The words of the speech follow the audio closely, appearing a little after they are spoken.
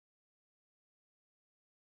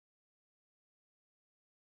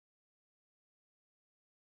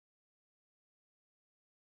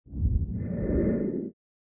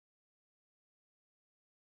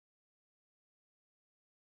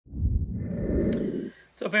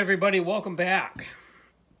What's up, everybody? Welcome back.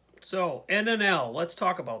 So, NNL, let's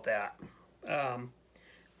talk about that.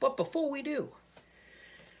 But before we do,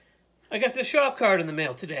 I got this shop card in the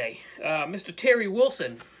mail today. Mr. Terry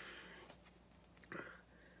Wilson.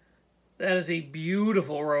 That is a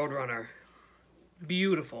beautiful Roadrunner.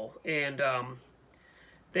 Beautiful. And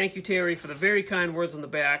thank you, Terry, for the very kind words on the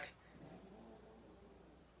back.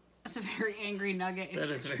 That's a very angry nugget. That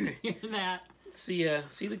is very. Hear that. See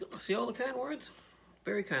all the kind words?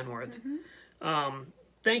 Very kind words. Mm-hmm.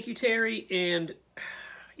 Thank you, Terry. And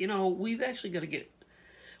you know, we have to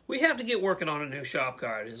get working on a new shop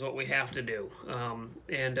card. Is what we have to do.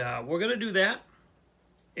 We're gonna do that.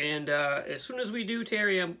 And as soon as we do,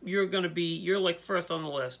 Terry, you're like first on the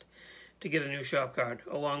list to get a new shop card,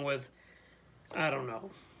 along with, I don't know,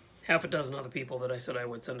 half a dozen other people that I said I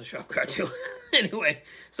would send a shop card to. Anyway,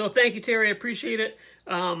 so thank you, Terry. I appreciate it.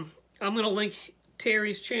 I'm going to link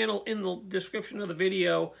Terry's channel in the description of the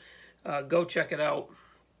video. Go check it out.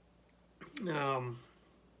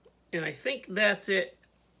 And I think that's it,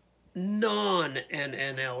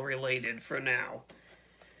 non-NNL related for now.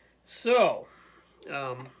 So,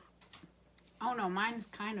 oh no, mine's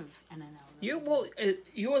kind of NNL related.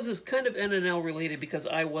 Yours is kind of NNL related because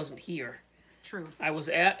I wasn't here. True. I was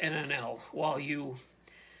at NNL while you...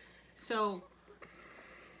 So,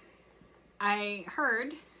 I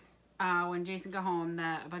heard when Jason got home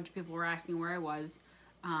that a bunch of people were asking where I was.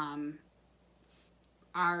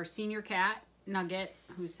 Our senior cat, Nugget,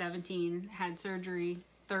 who's 17, had surgery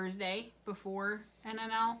Thursday before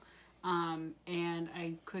NNL. And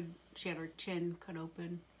she had her chin cut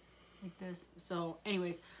open like this. So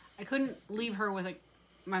anyways, I couldn't leave her with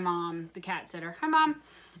my mom, the cat sitter. Hi, Mom.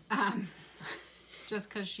 Just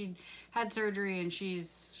because she had surgery and she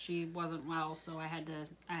wasn't well, so I had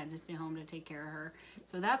to stay home to take care of her.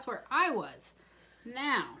 So that's where I was.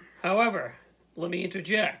 Now, however, let me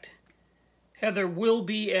interject. Heather will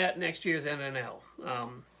be at next year's NNL.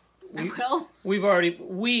 We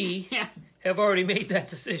have already made that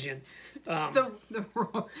decision. The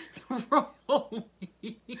royal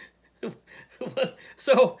we.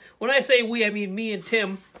 So when I say we, I mean me and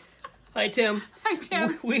Tim. Hi, Tim. Hi,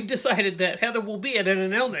 Tim. We've decided that Heather will be at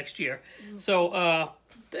NNL next year. So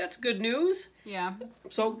that's good news. Yeah.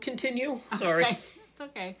 So continue. Sorry. Okay. It's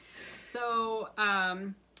okay. So,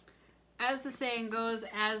 as the saying goes,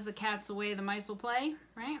 as the cat's away, the mice will play,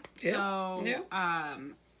 right? Yeah. So, yeah.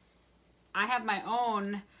 I have my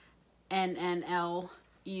own NNL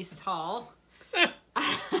East Hall.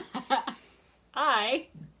 I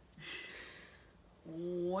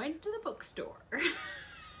went to the bookstore.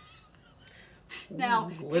 Now,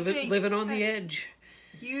 living on the edge.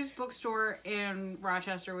 Used bookstore in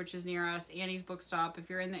Rochester, which is near us. Annie's Book Stop. If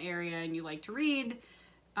you're in the area and you like to read,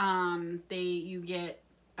 you get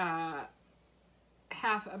about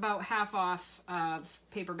half off of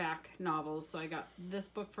paperback novels. So I got this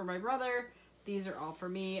book for my brother. These are all for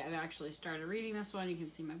me. I've actually started reading this one. You can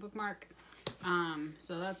see my bookmark.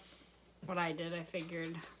 So that's what I did. I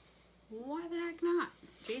figured, why the heck not?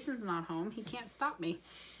 Jason's not home. He can't stop me.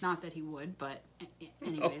 Not that he would, but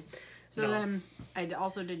anyways. So then I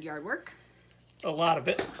also did yard work. A lot of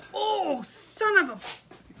it. Oh, son of a...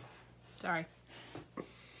 Sorry.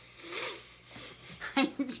 I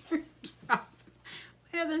dropped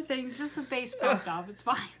my other thing. Just the base popped off. It's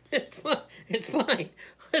fine. It's fine.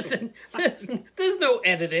 Listen, there's no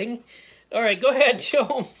editing. All right, go ahead. Show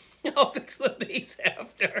them. I'll fix the base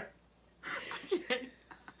after. Okay.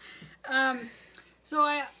 So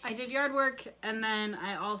I did yard work, and then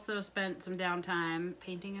I also spent some downtime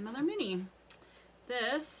painting another mini.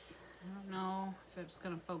 This, I don't know if it's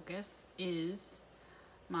going to focus, is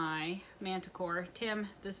my Manticore. Tim,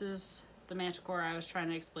 this is the Manticore I was trying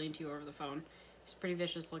to explain to you over the phone. He's pretty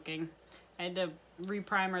vicious looking. I had to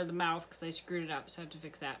reprimer the mouth because I screwed it up, so I have to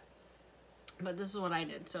fix that. But this is what I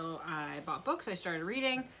did. So I bought books, I started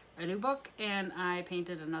reading a new book, and I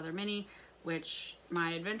painted another mini, which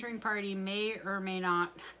my adventuring party may or may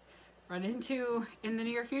not run into in the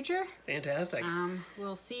near future. Fantastic.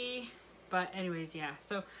 We'll see. But anyways, yeah.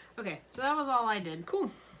 So, okay. So that was all I did. Cool.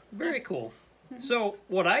 Very cool. So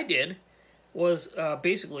what I did was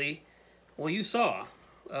basically, well, you saw.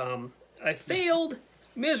 I failed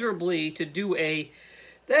miserably to do a,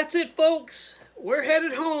 that's it, folks, we're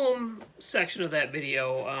headed home section of that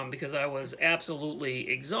video because I was absolutely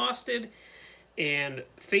exhausted and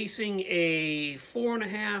facing a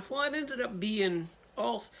 4.5, well, it ended up being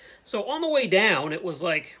so on the way down, it was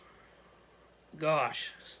like,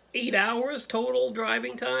 gosh, 8 hours total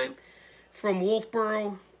driving time from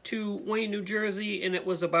Wolfboro to Wayne, New Jersey, and it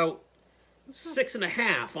was about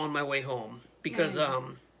 6.5 on my way home because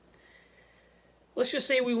let's just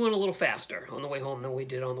say we went a little faster on the way home than we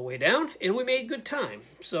did on the way down, and we made good time.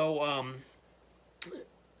 So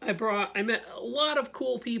I met a lot of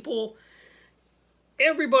cool people.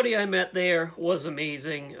 Everybody I met there was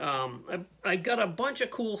amazing. I got a bunch of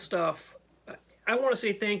cool stuff. I want to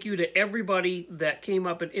say thank you to everybody that came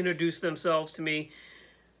up and introduced themselves to me.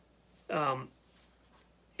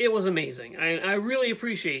 It was amazing. I really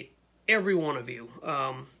appreciate every one of you.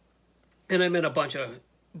 And I met a bunch of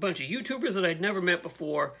YouTubers that I'd never met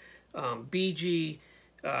before. BG,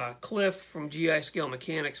 Cliff from GI Scale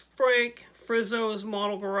Mechanics, Frank, Frizzo's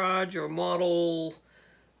Model Garage, or Model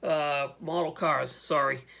Cars,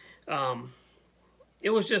 sorry. It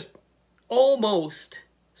was just almost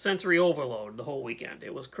sensory overload the whole weekend.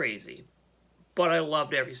 It was crazy. But I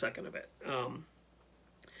loved every second of it.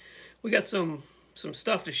 We got some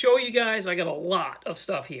stuff to show you guys. I got a lot of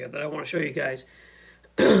stuff here that I want to show you guys.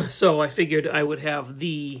 So I figured I would have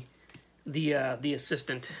the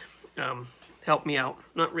assistant help me out.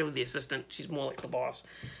 Not really the assistant. She's more like the boss.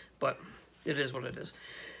 But it is what it is.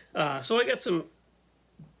 So I got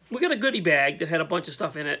we got a goodie bag that had a bunch of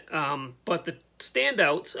stuff in it. But the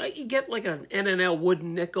standouts, you get like an NNL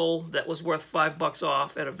wooden nickel that was worth $5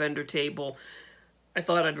 off at a vendor table. I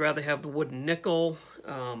thought I'd rather have the wooden nickel.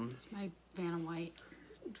 It's my Vanna White.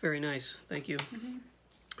 Very nice. Thank you.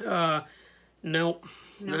 Nope,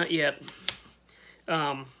 not yet.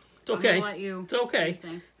 It's okay. Let you it's okay.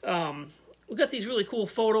 We got these really cool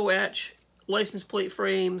photo etch license plate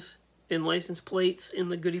frames and license plates in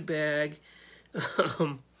the goodie bag.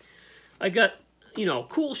 I got,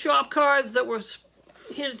 cool shop cards that were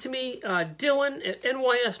handed to me. Dylan at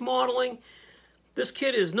NYS Modeling. This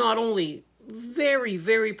kid is not only very,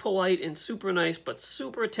 very polite and super nice, but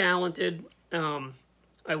super talented.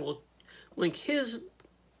 I will link his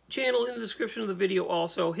channel in the description of the video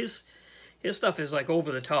also. His stuff is like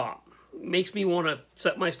over the top. Makes me want to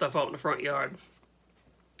set my stuff out in the front yard.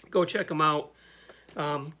 Go check him out.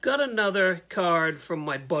 Got another card from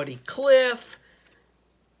my buddy Cliff.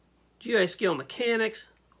 GI Scale Mechanics.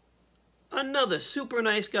 Another super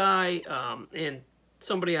nice guy, and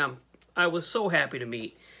somebody I was so happy to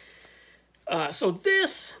meet. So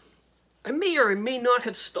this, I may or may not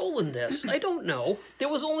have stolen this. I don't know. There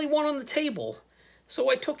was only one on the table, so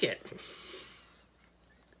I took it.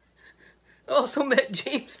 I also met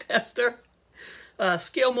James Tester,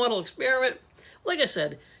 Scale Model Experiment. Like I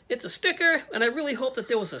said, it's a sticker, and I really hope that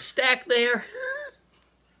there was a stack there.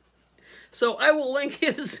 So I will link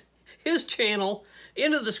his channel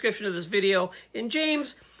in the description of this video. And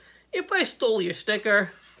James, if I stole your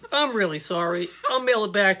sticker, I'm really sorry. I'll mail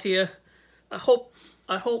it back to you. I hope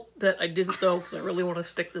that I didn't, though, because I really want to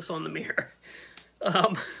stick this on the mirror.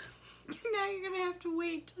 Now you're going to have to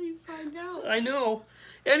wait till you find out. I know.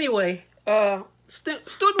 Anyway,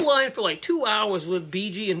 stood in line for like 2 hours with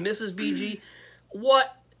BG and Mrs. BG.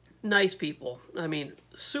 What nice people. I mean,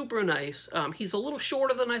 super nice. He's a little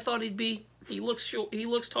shorter than I thought he'd be. He looks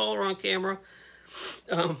taller on camera.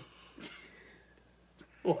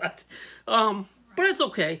 What? But it's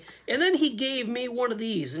okay. And then he gave me one of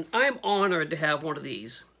these, and I'm honored to have one of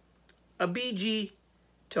these. A BG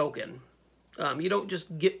token. You don't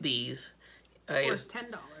just get these. It's worth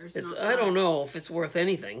 $10. I don't know if it's worth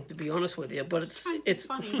anything, to be honest with you, but it's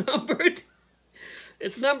numbered.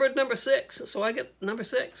 It's numbered number 6, so I get number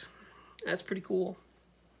 6. That's pretty cool.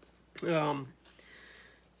 Yeah,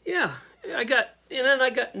 I got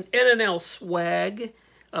an NNL swag.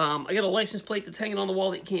 I got a license plate that's hanging on the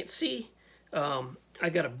wall that you can't see. I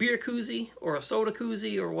got a beer koozie or a soda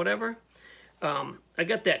koozie or whatever. I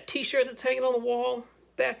got that t-shirt that's hanging on the wall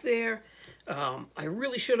back there. I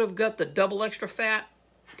really should have got the double extra fat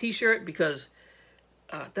t-shirt because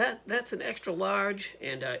that's an extra large,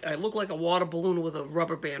 and I look like a water balloon with a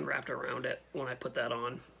rubber band wrapped around it when I put that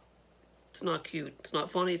on. It's not cute. It's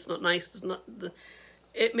not funny. It's not nice. It's not.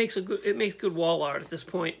 It makes good wall art at this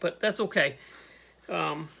point, but that's okay.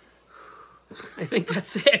 I think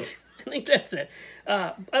that's it.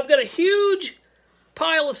 I've got a huge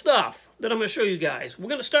pile of stuff that I'm going to show you guys. We're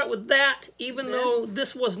going to start with that, even though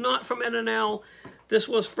this was not from NNL. This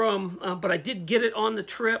was from, but I did get it on the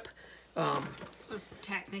trip. So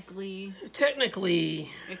technically,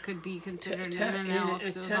 it could be considered NNL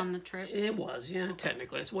because it was on the trip. It was, yeah,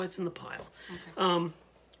 technically. That's why it's in the pile. Okay.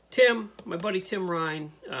 Tim, my buddy Tim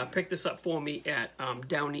Ryan, picked this up for me at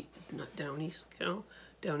Downey's Con?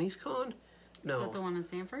 No. Is that the one in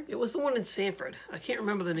Sanford? It was the one in Sanford. I can't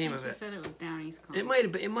remember the name of it. You said it was Downey's Con. It might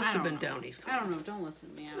have been. It must have been Downey's Con. I don't know. Don't listen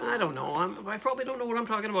to me. I don't know. I probably don't know what I'm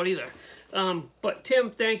talking about either. But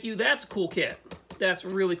Tim, thank you. That's a cool kit. That's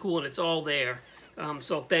really cool, and it's all there.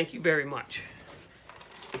 So thank you very much.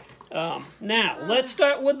 Now, let's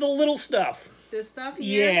start with the little stuff. This stuff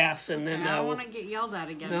here? Yes, and then... I don't want to get yelled at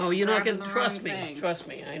again. No, you're not going to... Trust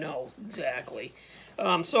me, I know, exactly.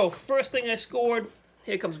 So, first thing I scored,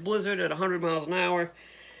 here comes Blizzard at 100 miles an hour.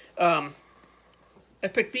 I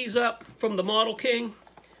picked these up from the Model King.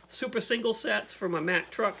 Super single sets for my Mack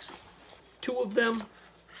trucks. 2 of them.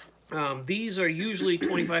 These are usually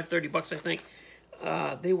 25, 30 bucks, I think.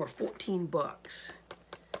 They were 14 bucks.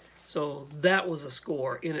 So that was a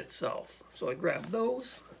score in itself. So I grabbed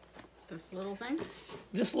those. This little thing?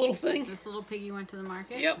 This little thing. This little piggy went to the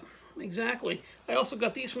market? Yep, exactly. I also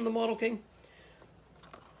got these from the Model King.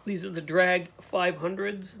 These are the Drag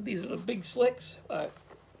 500s. These are the big slicks.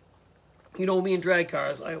 You know me in drag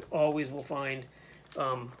cars, I always will find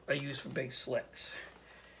a use for big slicks.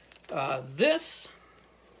 This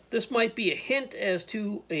might be a hint as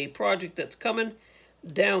to a project that's coming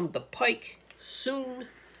down the pike soon,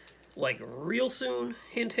 like real soon,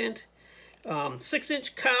 hint, hint.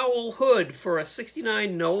 6-inch cowl hood for a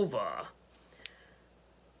 69 Nova.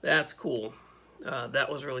 That's cool.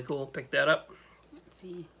 That was really cool. Pick that up. Let's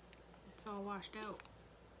see. It's all washed out.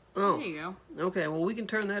 Oh. There you go. Okay, well, we can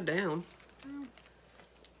turn that down. Oh.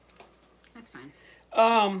 That's fine.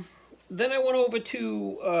 Then I went over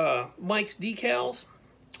to Mike's Decals,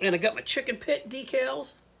 and I got my chicken pit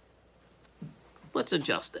decals. Let's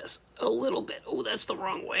adjust this a little bit. Oh, that's the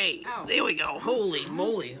wrong way. Oh. There we go. Holy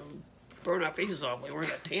moly. Burn our faces off like we're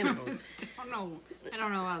in a tanning booth. I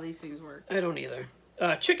don't know how these things work. I don't either.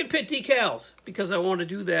 Chicken pit decals, because I want to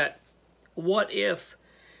do that. What if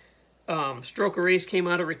Stroker Race came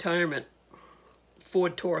out of retirement?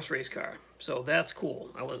 Ford Taurus race car. So that's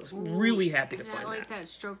cool. I was really happy to find that. Is that like that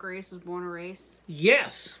Stroker Race was born a race?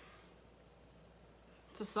 Yes.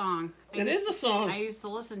 It's a song. It is a song. I used to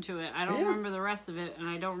listen to it. I don't remember the rest of it, and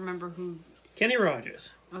I don't remember who. Kenny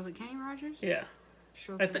Rogers. Was it Kenny Rogers? Yeah.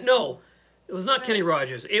 Stroker No, it was not Was Kenny it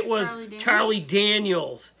Rogers. It was Charlie Daniels?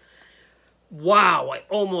 Daniels. Wow, I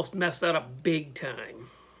almost messed that up big time.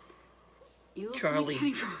 You listen to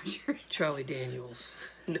Kenny Rogers. Charlie Daniels.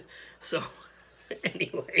 So,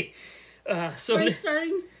 anyway. So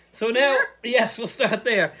now, yes, we'll start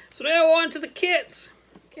there. So now on to the kits.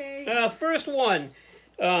 Okay. First one.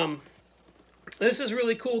 This is a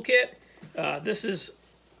really cool kit. This is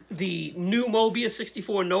the new Mobius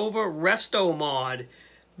 64 Nova Resto mod.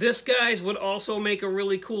 This, guys, would also make a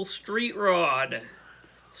really cool street rod.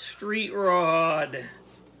 Street rod.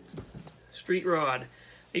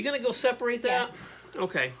 Are you going to go separate that? Yes.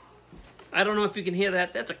 Okay. I don't know if you can hear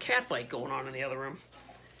that. That's a cat fight going on in the other room.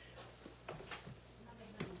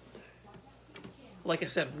 Like I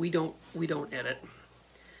said, we don't edit.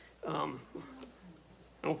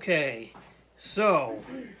 Okay. So,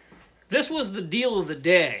 this was the deal of the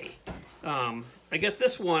day. I got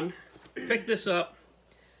this one. Picked this up.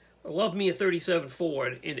 I love me a 37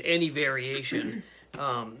 Ford in any variation.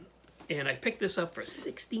 And I picked this up for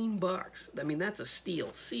 16 bucks. I mean, that's a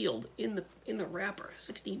steal. Sealed in the wrapper.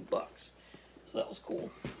 16 bucks. So that was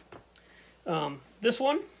cool. This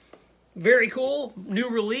one, very cool. New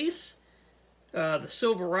release. The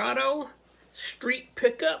Silverado street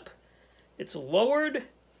pickup. It's lowered.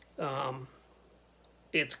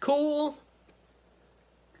 It's cool.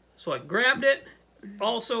 So I grabbed it.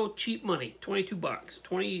 Also cheap money. 22 bucks.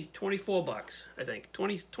 24 bucks, I think.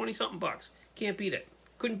 20 something bucks. Can't beat it.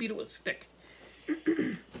 Couldn't beat it with a stick.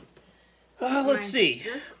 Let's see.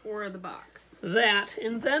 This or the box? That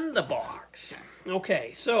and then the box.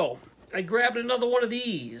 Okay, so I grabbed another one of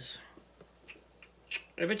these.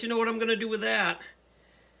 I bet you know what I'm going to do with that.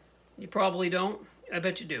 You probably don't. I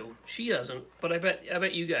bet you do. She doesn't, but I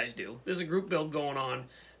bet you guys do. There's a group build going on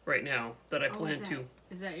right now that I plan to.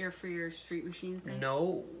 Is that for your street machine thing?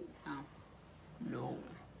 No. Oh. No.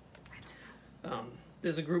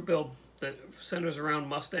 There's a group build that centers around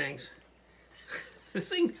Mustangs.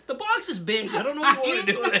 The box is big. I don't know what you want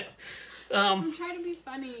to do with it. I'm trying to be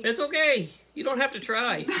funny. It's okay. You don't have to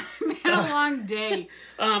try. It's been a long day.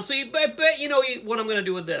 I bet you know what I'm going to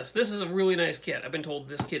do with this. This is a really nice kit. I've been told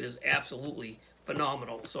this kit is absolutely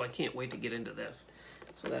phenomenal, so I can't wait to get into this.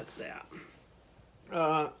 So that's that.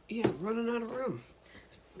 Yeah, I'm running out of room.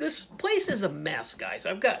 This place is a mess, guys.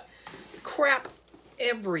 I've got crap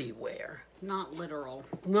everywhere. Not literal.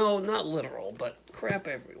 No, not literal, but crap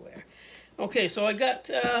everywhere. Okay, so I got,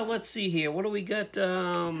 let's see here. What do we got? I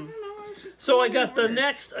don't know. So I got the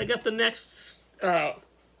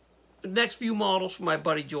next few models from my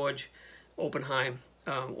buddy George Oppenheim.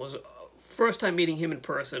 Was first time meeting him in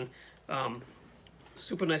person.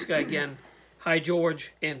 Super nice guy again. Hi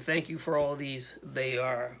George, and thank you for all of these. They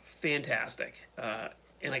are fantastic,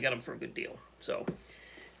 and I got them for a good deal. So,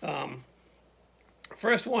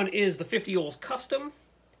 First one is the 50 Olds Custom.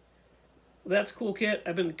 That's a cool kit.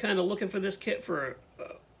 I've been kind of looking for this kit for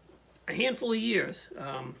a handful of years.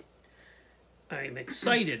 I'm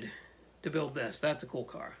excited to build this. That's a cool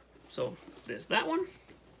car. So there's that one.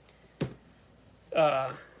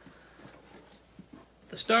 The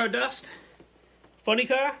Stardust funny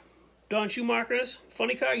car. Don Schumacher's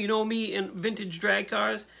funny car. You know me and vintage drag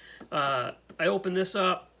cars. I opened this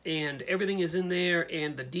up and everything is in there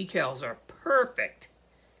and the decals are perfect.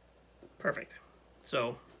 Perfect.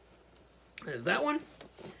 So there's that one.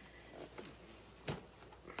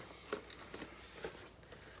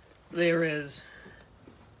 There is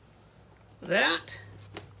that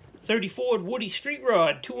 30 Ford Woody Street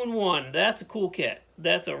Rod 2-in-1. That's a cool kit.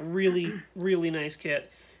 That's a really, really nice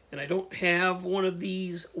kit. And I don't have one of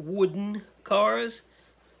these wooden cars.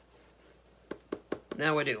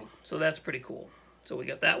 Now I do. So that's pretty cool. So we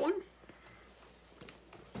got that one.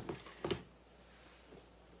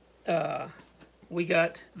 We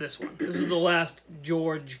got this one. This is the last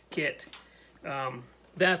George kit.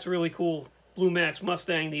 That's really cool. Blue Max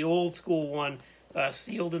Mustang, the old school one,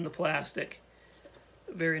 sealed in the plastic.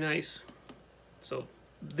 Very nice. So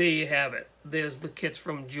there you have it. There's the kits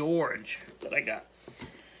from George that I got.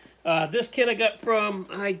 This kit I got from,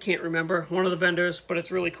 I can't remember, one of the vendors, but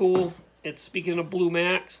it's really cool. It's, speaking of Blue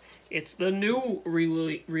Max, it's the new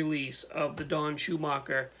release of the Don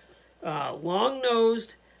Schumacher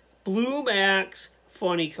long-nosed Blue Max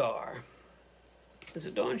funny car. Is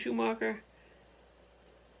it Don Schumacher?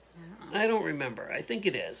 I don't remember. I think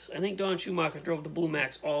it is. I think Don Schumacher drove the Blue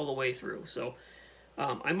Max all the way through. So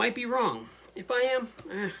I might be wrong. If I am,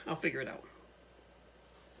 I'll figure it out.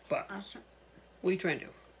 But what are you trying to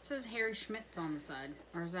do? It says Harry Schmitz on the side,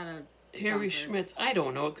 or is that a Harry Schmitz? I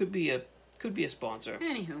don't know. It could be a sponsor.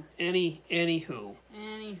 Anywho. Anywho.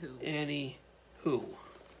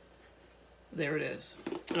 There it is.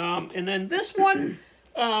 And then this one,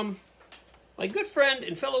 my good friend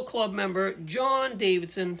and fellow club member John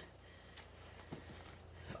Davidson.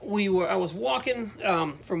 I was walking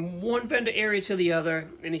from one vendor area to the other,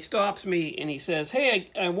 and he stops me and he says, "Hey,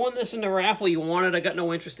 I won this in the raffle. You want it? I got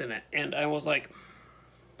no interest in it." And I was like,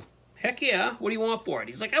 "Heck yeah! What do you want for it?"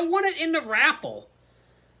 He's like, "I won it in the raffle."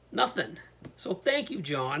 Nothing. So thank you,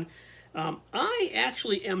 John. I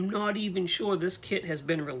actually am not even sure this kit has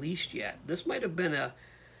been released yet. This might have been a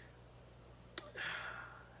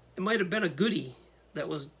goodie that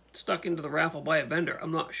was stuck into the raffle by a vendor.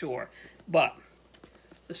 I'm not sure, but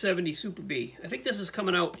the 70 Super B. I think this is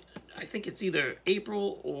coming out. I think it's either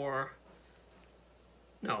April or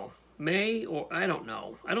May, or I don't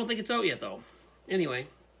know. I don't think it's out yet though. Anyway,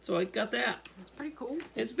 so I got that. That's pretty cool.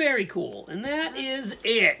 It's very cool, and that is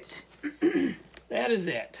it. That is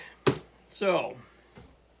it. So,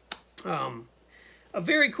 a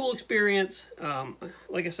very cool experience.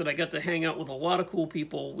 Like I said, I got to hang out with a lot of cool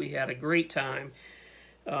people. We had a great time.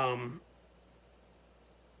 I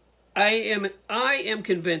am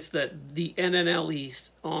convinced that the NNL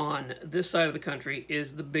East on this side of the country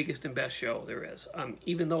is the biggest and best show there is.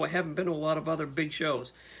 Even though I haven't been to a lot of other big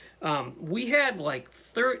shows. We had like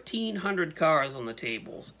 1,300 cars on the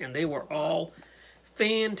tables, and they were all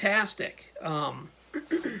fantastic.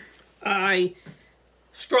 I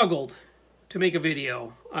struggled to make a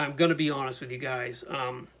video. I'm going to be honest with you guys.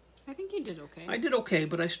 I think you did okay. I did okay,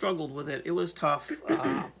 but I struggled with it. It was tough.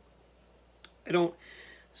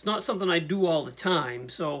 It's not something I do all the time.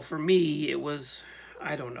 So for me, it was,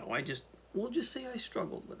 I don't know. We'll just say I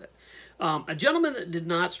struggled with it. A gentleman that did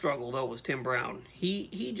not struggle, though, was Tim Brown. I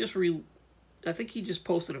think he just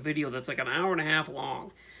posted a video that's like an hour and a half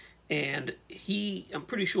long. And I'm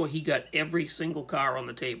pretty sure he got every single car on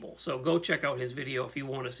the table. So go check out his video if you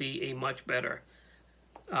want to see a much better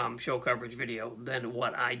show coverage video than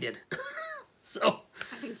what I did. So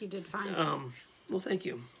I think you did fine. Well, thank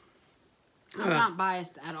you. I'm not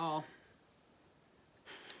biased at all.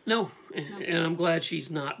 No, and I'm glad she's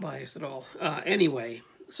not biased at all. Anyway,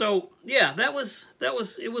 so yeah, it was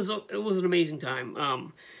an amazing time.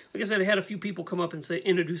 Like I said, I had a few people come up and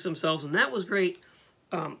introduce themselves, and that was great.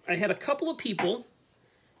 I had a couple of people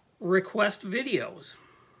request videos.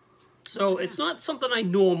 So it's not something I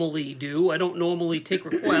normally do. I don't normally take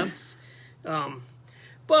requests.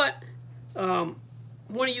 But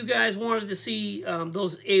one of you guys wanted to see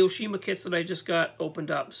those Aoshima kits that I just got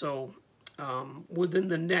opened up. So within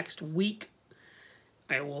the next week,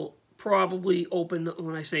 I will probably open,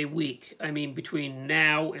 when I say week, I mean between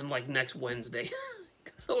now and like next Wednesday.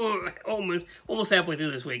 So almost halfway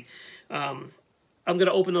through this week. I'm going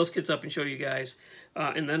to open those kits up and show you guys.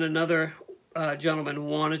 And then another gentleman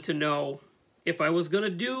wanted to know if I was going to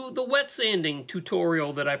do the wet sanding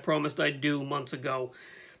tutorial that I promised I'd do months ago.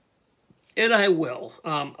 And I will.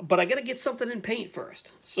 But I got to get something in paint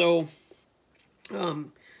first. So,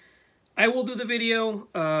 I will do the video.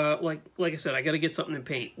 Like I said, I got to get something in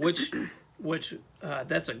paint. Which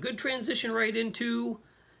that's a good transition right into.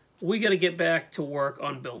 We got to get back to work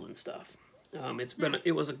on building stuff.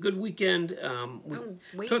 It was a good weekend.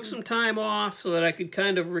 We took some time off so that I could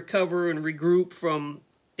kind of recover and regroup from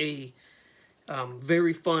a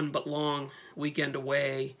very fun but long weekend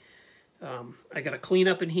away. I got to clean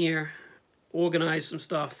up in here, organize some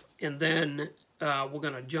stuff, and then we're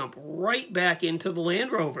going to jump right back into the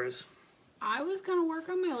Land Rovers. I was going to work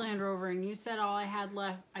on my Land Rover, and you said all I had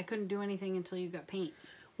left, I couldn't do anything until you got paint.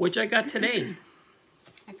 Which I got today.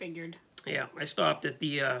 I figured. Yeah, I stopped at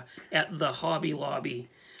the Hobby Lobby.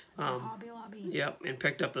 Hobby Lobby. Yep, and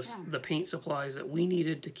picked up the paint supplies that we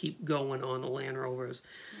needed to keep going on the Land Rovers.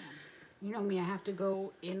 Yeah. You know me, I have to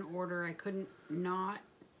go in order. I couldn't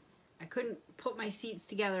put my seats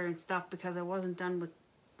together and stuff because I wasn't done with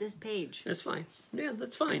this page. That's fine. Yeah,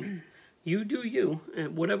 that's fine. You do you,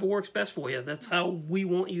 and whatever works best for you. That's how we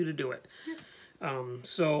want you to do it.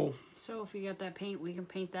 So if you got that paint, we can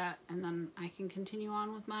paint that, and then I can continue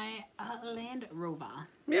on with my Land Rover.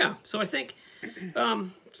 Yeah, so I think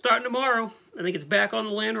starting tomorrow, I think it's back on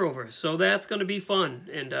the Land Rover. So that's going to be fun.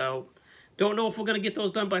 And don't know if we're going to get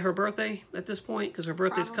those done by her birthday at this point, because her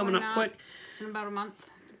birthday's coming up quick. It's in about a month.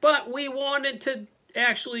 But we wanted to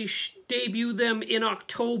actually debut them in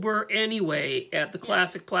October anyway at the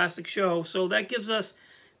Classic Plastic Show. So that gives us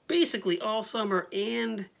basically all summer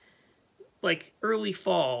and like early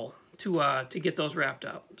fall to get those wrapped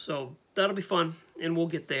up. So that'll be fun, and we'll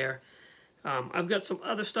get there. I've got some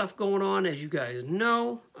other stuff going on, as you guys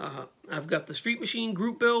know. I've got the Street Machine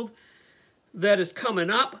group build that is coming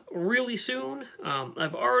up really soon.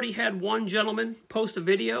 I've already had one gentleman post a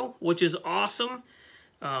video, which is awesome.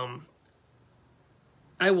 I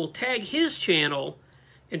will tag his channel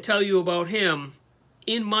and tell you about him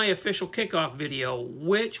in my official kickoff video,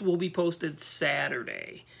 which will be posted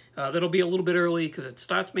Saturday. That'll be a little bit early because it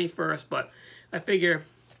starts May 1st, but I figure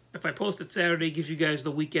if I post it Saturday, it gives you guys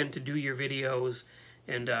the weekend to do your videos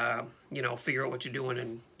and, you know, figure out what you're doing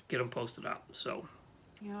and get them posted up. So,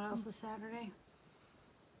 you know what else is Saturday?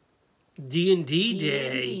 D&D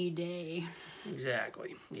Day. D&D Day.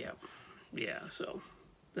 Exactly. Yeah. Yeah, so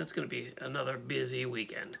that's going to be another busy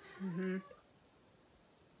weekend. Mm-hmm.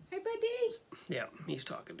 Hey, buddy. Yeah, he's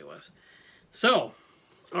talking to us. So,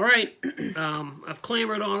 all right. I've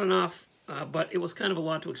clamored on enough, but it was kind of a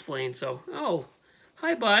lot to explain. So, oh,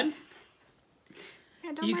 hi, bud.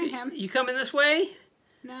 Yeah, don't mind him. You coming this way?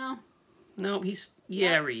 No. No, he's...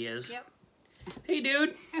 Yeah, he is. Yep. Hey,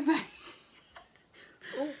 dude. Hey, buddy.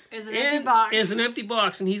 Oh, there's an empty box. There's an empty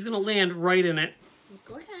box, and he's going to land right in it.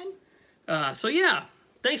 Go ahead. So yeah,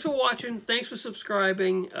 thanks for watching. Thanks for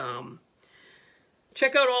subscribing.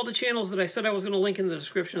 Check out all the channels that I said I was going to link in the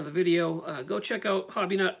description of the video. Go check out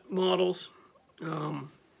Hobby Nut Models. And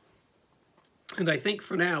I think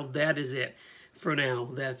for now, that is it. For now,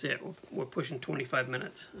 that's it. We're pushing 25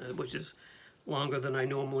 minutes, which is longer than I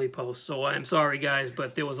normally post. So I'm sorry, guys,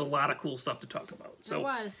 but there was a lot of cool stuff to talk about. So, there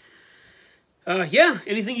was. Yeah,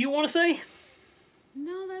 anything you want to say?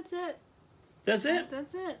 No, that's it. That's it?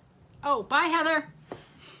 That's it. Oh, bye, Heather.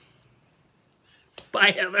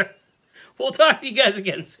 Bye, Heather. We'll talk to you guys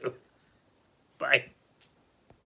again soon. Bye.